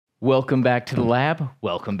Welcome back to the lab.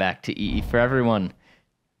 Welcome back to EE for everyone.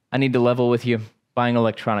 I need to level with you. Buying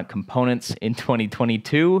electronic components in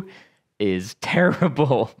 2022 is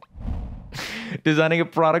terrible. Designing a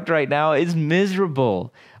product right now is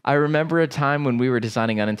miserable. I remember a time when we were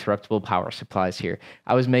designing uninterruptible power supplies here.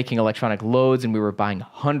 I was making electronic loads and we were buying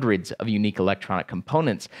hundreds of unique electronic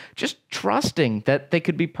components, just trusting that they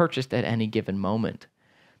could be purchased at any given moment.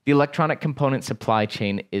 The electronic component supply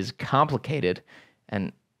chain is complicated,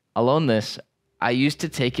 and I'll own this, I used to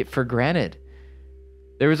take it for granted.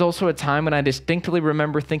 There was also a time when I distinctly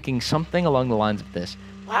remember thinking something along the lines of this.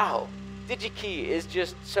 Wow, DigiKey is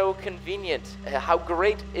just so convenient. How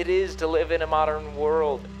great it is to live in a modern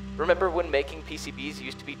world. Remember when making PCBs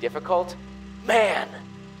used to be difficult? Man,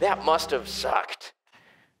 that must have sucked.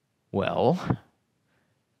 Well,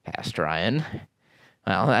 Past Ryan,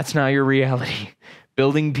 well, that's now your reality.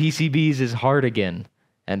 Building PCBs is hard again,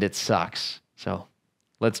 and it sucks. So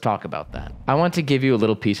let's talk about that. I want to give you a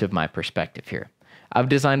little piece of my perspective here. I've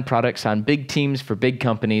designed products on big teams for big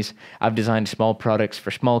companies. I've designed small products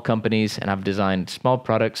for small companies, and I've designed small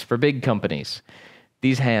products for big companies.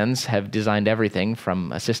 These hands have designed everything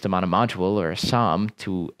from a system on a module or a SOM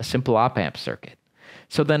to a simple op-amp circuit.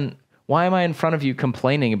 So then, why am I in front of you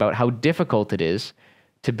complaining about how difficult it is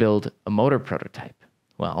to build a motor prototype?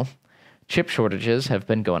 Well, chip shortages have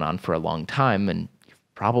been going on for a long time, and you've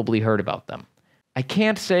probably heard about them. I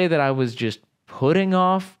can't say that I was just putting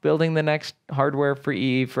off building the next hardware for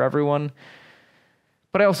EE for everyone,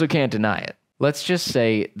 but I also can't deny it. Let's just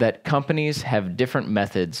say that companies have different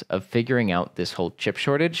methods of figuring out this whole chip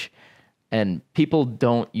shortage, and people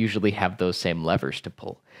don't usually have those same levers to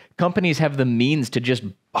pull. Companies have the means to just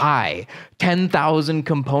buy 10,000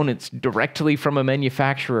 components directly from a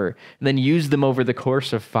manufacturer and then use them over the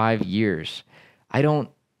course of 5 years. I don't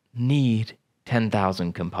need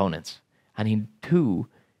 10,000 components. I need 2,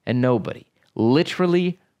 and nobody,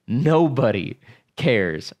 literally nobody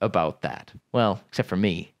cares about that. Well, except for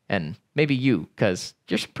me, and maybe you, because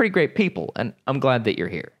you're some pretty great people, and I'm glad that you're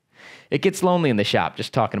here. It gets lonely in the shop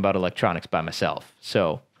just talking about electronics by myself,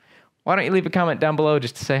 so why don't you leave a comment down below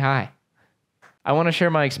just to say hi? I want to share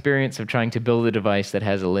my experience of trying to build a device that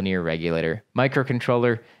has a linear regulator,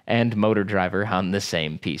 microcontroller, and motor driver on the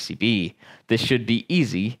same PCB. This should be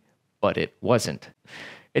easy, but it wasn't.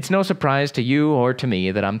 It's no surprise to you or to me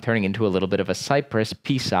that I'm turning into a little bit of a Cypress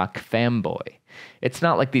PSoC fanboy. It's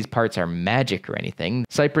not like these parts are magic or anything.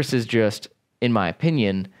 Cypress is just, in my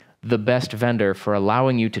opinion, the best vendor for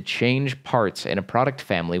allowing you to change parts in a product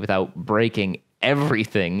family without breaking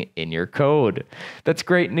everything in your code. That's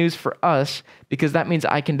great news for us because that means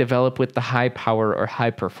I can develop with the high power or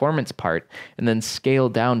high performance part and then scale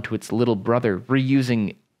down to its little brother,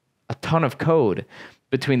 reusing a ton of code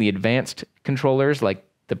between the advanced controllers like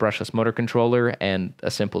the brushless motor controller and a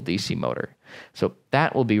simple DC motor. So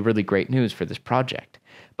that will be really great news for this project.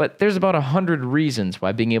 But there's about 100 reasons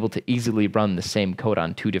why being able to easily run the same code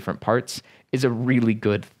on 2 different parts is a really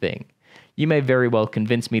good thing. You may very well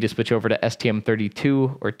convince me to switch over to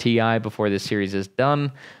STM32 or TI before this series is done,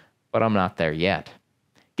 but I'm not there yet.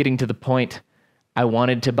 Getting to the point, I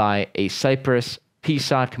wanted to buy a Cypress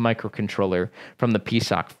PSoC microcontroller from the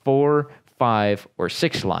PSoC 4, 5, or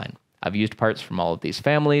 6 line. I've used parts from all of these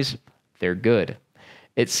families. They're good.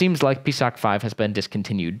 It seems like PSoC 5 has been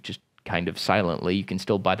discontinued just kind of silently. You can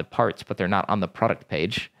still buy the parts, but they're not on the product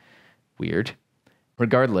page. Weird.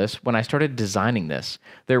 Regardless, when I started designing this,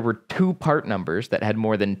 there were 2 part numbers that had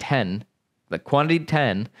more than 10, the quantity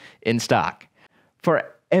 10, in stock for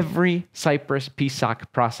every Cypress PSoC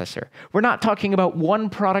processor. We're not talking about one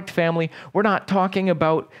product family. We're not talking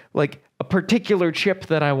about like a particular chip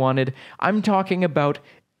that I wanted. I'm talking about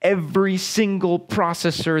every single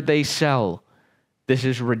processor they sell. This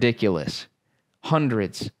is ridiculous.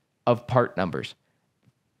 Hundreds of part numbers.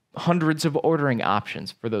 Hundreds of ordering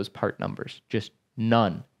options for those part numbers. Just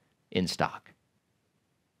none in stock.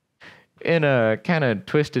 In a kind of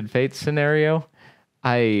twisted fate scenario,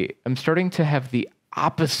 I am starting to have the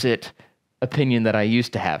opposite opinion that I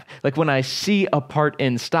used to have. Like when I see a part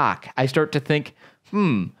in stock, I start to think,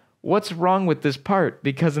 what's wrong with this part?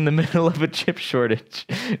 Because in the middle of a chip shortage,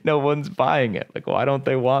 no one's buying it. Like, why don't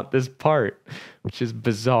they want this part? Which is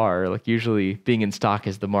bizarre. Like, usually being in stock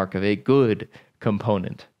is the mark of a good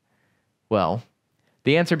component. Well,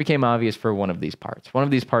 the answer became obvious for one of these parts. One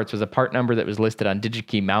of these parts was a part number that was listed on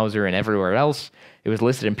DigiKey Mouser and everywhere else. It was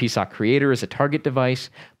listed in PSoC Creator as a target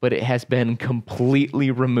device, but it has been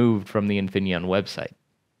completely removed from the Infineon website.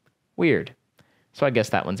 Weird. So I guess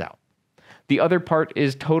that one's out. The other part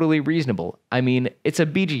is totally reasonable. I mean, it's a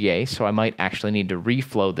BGA, so I might actually need to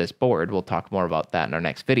reflow this board. We'll talk more about that in our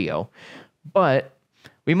next video. But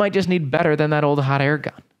We might just need better than that old hot air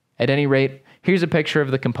gun. At any rate, here's a picture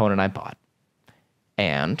of the component I bought.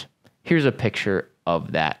 And here's a picture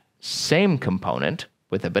of that same component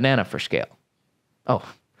with a banana for scale. Oh,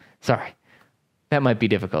 sorry. That might be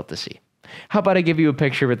difficult to see. How about I give you a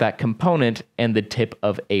picture with that component and the tip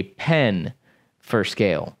of a pen for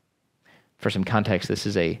scale? For some context, this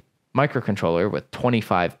is a microcontroller with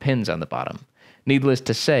 25 pins on the bottom. Needless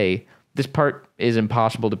to say, this part is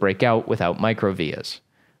impossible to break out without micro vias,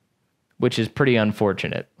 which is pretty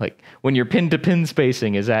unfortunate. Like when your pin-to-pin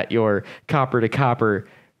spacing is at your copper-to-copper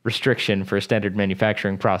restriction for a standard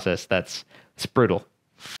manufacturing process, that's brutal.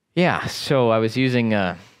 Yeah, so I was using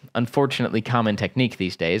a unfortunately common technique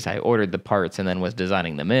these days. I ordered the parts and then was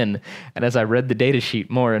designing them in, and as I read the datasheet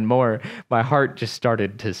more and more, my heart just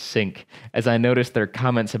started to sink as I noticed their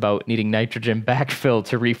comments about needing nitrogen backfill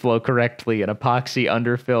to reflow correctly and epoxy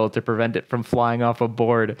underfill to prevent it from flying off a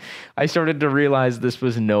board. I started to realize this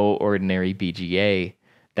was no ordinary BGA.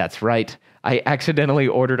 That's right, I accidentally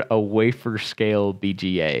ordered a wafer scale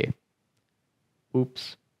BGA.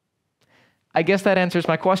 Oops. I guess that answers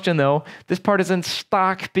my question, though. This part is in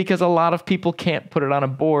stock because a lot of people can't put it on a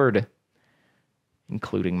board,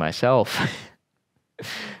 including myself.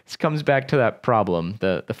 This comes back to that problem,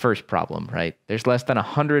 the first problem, right? There's less than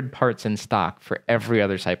 100 parts in stock for every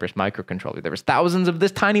other Cypress microcontroller. There was thousands of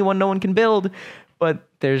this tiny one no one can build, but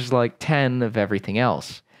there's like 10 of everything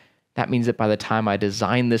else. That means that by the time I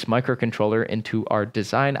design this microcontroller into our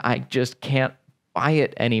design, I just can't buy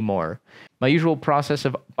it anymore. My usual process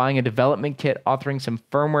of buying a development kit, authoring some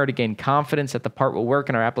firmware to gain confidence that the part will work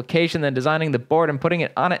in our application, then designing the board and putting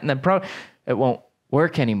it on it, and then it won't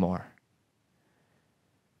work anymore.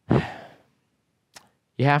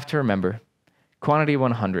 You have to remember, quantity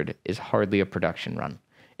 100 is hardly a production run.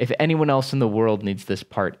 If anyone else in the world needs this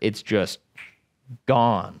part, it's just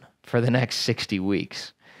gone for the next 60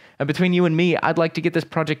 weeks. And between you and me, I'd like to get this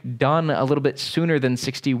project done a little bit sooner than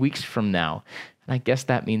 60 weeks from now. And I guess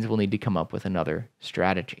that means we'll need to come up with another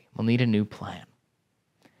strategy. We'll need a new plan.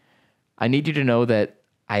 I need you to know that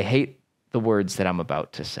I hate the words that I'm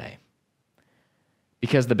about to say,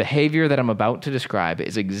 because the behavior that I'm about to describe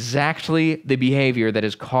is exactly the behavior that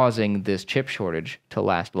is causing this chip shortage to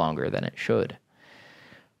last longer than it should.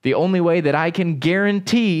 The only way that I can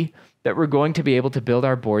guarantee that we're going to be able to build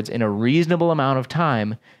our boards in a reasonable amount of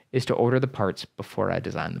time is to order the parts before I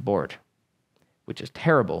design the board, which is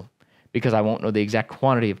terrible because I won't know the exact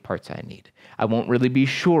quantity of parts I need. I won't really be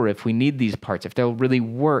sure if we need these parts, if they'll really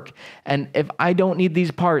work. And if I don't need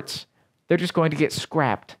these parts, they're just going to get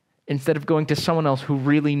scrapped instead of going to someone else who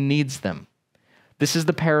really needs them. This is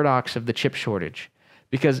the paradox of the chip shortage,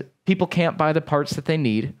 because people can't buy the parts that they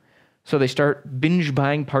need, so they start binge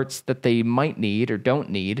buying parts that they might need or don't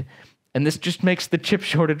need, and this just makes the chip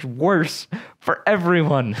shortage worse for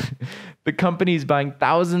everyone. The companies buying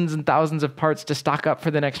thousands and thousands of parts to stock up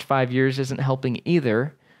for the next 5 years isn't helping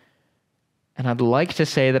either. And I'd like to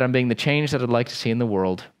say that I'm being the change that I'd like to see in the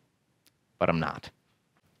world, but I'm not.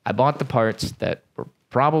 I bought the parts that we're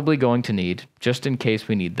probably going to need just in case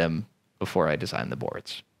we need them before I design the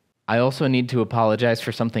boards. I also need to apologize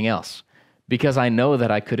for something else, because I know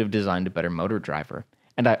that I could have designed a better motor driver.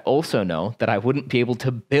 And I also know that I wouldn't be able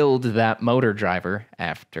to build that motor driver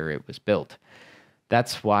after it was built.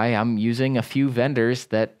 That's why I'm using a few vendors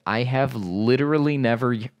that I have literally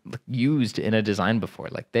never used in a design before.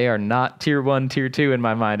 Like, they are not tier 1, tier 2 in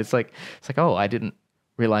my mind. It's like, oh, I didn't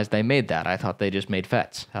realize they made that. I thought they just made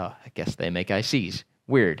FETs. Oh, I guess they make ICs.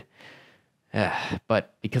 Weird.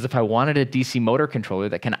 But because if I wanted a DC motor controller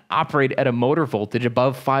that can operate at a motor voltage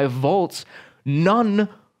above 5 volts, none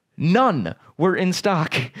were in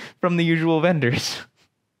stock from the usual vendors.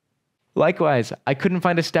 Likewise, I couldn't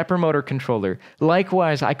find a stepper motor controller.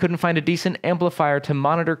 Likewise, I couldn't find a decent amplifier to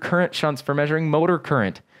monitor current shunts for measuring motor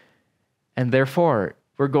current. And therefore,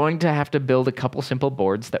 we're going to have to build a couple simple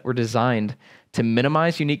boards that were designed to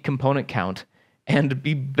minimize unique component count and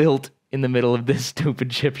be built in the middle of this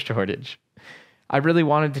stupid chip shortage. I really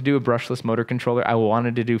wanted to do a brushless motor controller. I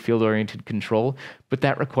wanted to do field-oriented control, but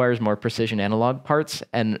that requires more precision analog parts,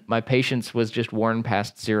 and my patience was just worn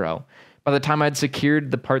past zero. By the time I'd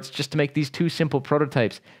secured the parts just to make these 2 simple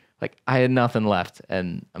prototypes, I had nothing left,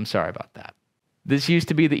 and I'm sorry about that. This used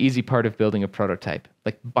to be the easy part of building a prototype.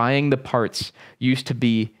 Buying the parts used to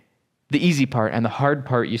be the easy part, and the hard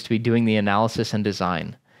part used to be doing the analysis and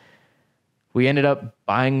design. We ended up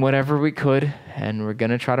buying whatever we could, and we're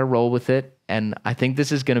going to try to roll with it. And I think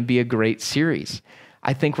this is going to be a great series.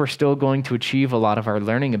 I think we're still going to achieve a lot of our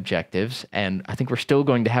learning objectives, and I think we're still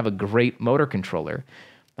going to have a great motor controller.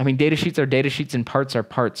 I mean, datasheets are datasheets and parts are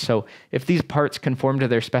parts. So if these parts conform to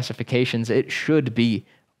their specifications, it should be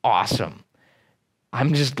awesome.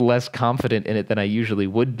 I'm just less confident in it than I usually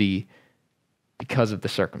would be because of the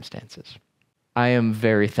circumstances. I am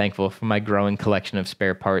very thankful for my growing collection of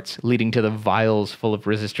spare parts, leading to the vials full of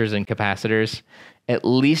resistors and capacitors. At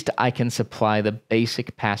least I can supply the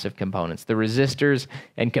basic passive components, the resistors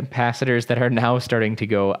and capacitors that are now starting to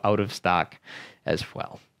go out of stock as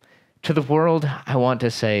well. To the world, I want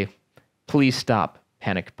to say, please stop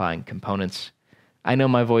panic buying components. I know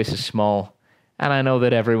my voice is small, and I know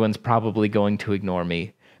that everyone's probably going to ignore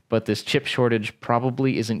me, but this chip shortage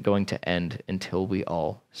probably isn't going to end until we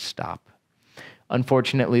all stop.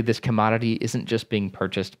 Unfortunately, this commodity isn't just being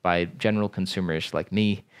purchased by general consumers like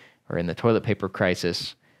me or in the toilet paper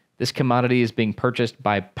crisis. This commodity is being purchased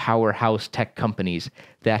by powerhouse tech companies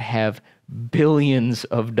that have billions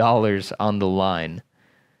of dollars on the line.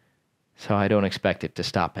 So I don't expect it to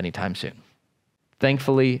stop anytime soon.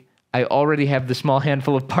 Thankfully, I already have the small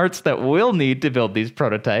handful of parts that we'll need to build these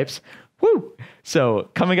prototypes. Woo! So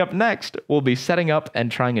coming up next, we'll be setting up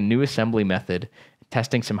and trying a new assembly method,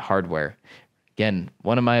 testing some hardware. Again,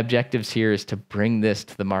 one of my objectives here is to bring this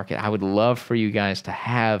to the market. I would love for you guys to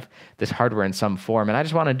have this hardware in some form, and I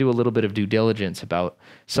just want to do a little bit of due diligence about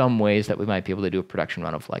some ways that we might be able to do a production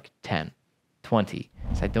run of like 10, 20,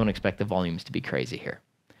 so I don't expect the volumes to be crazy here.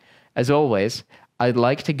 As always, I'd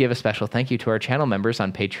like to give a special thank you to our channel members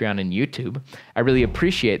on Patreon and YouTube. I really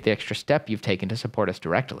appreciate the extra step you've taken to support us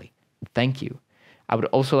directly. Thank you. I would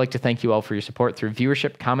also like to thank you all for your support through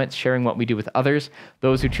viewership, comments, sharing what we do with others,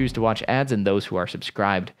 those who choose to watch ads, and those who are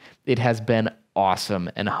subscribed. It has been awesome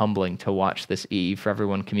and humbling to watch this EE for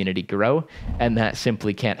Everyone community grow, and that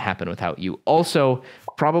simply can't happen without you. Also,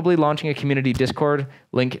 probably launching a community Discord,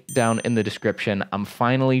 link down in the description. I'm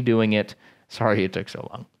finally doing it. Sorry it took so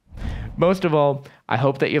long. Most of all, I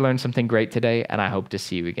hope that you learned something great today, and I hope to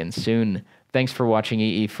see you again soon. Thanks for watching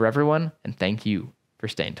EE for Everyone, and thank you for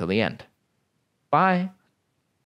staying till the end. Bye.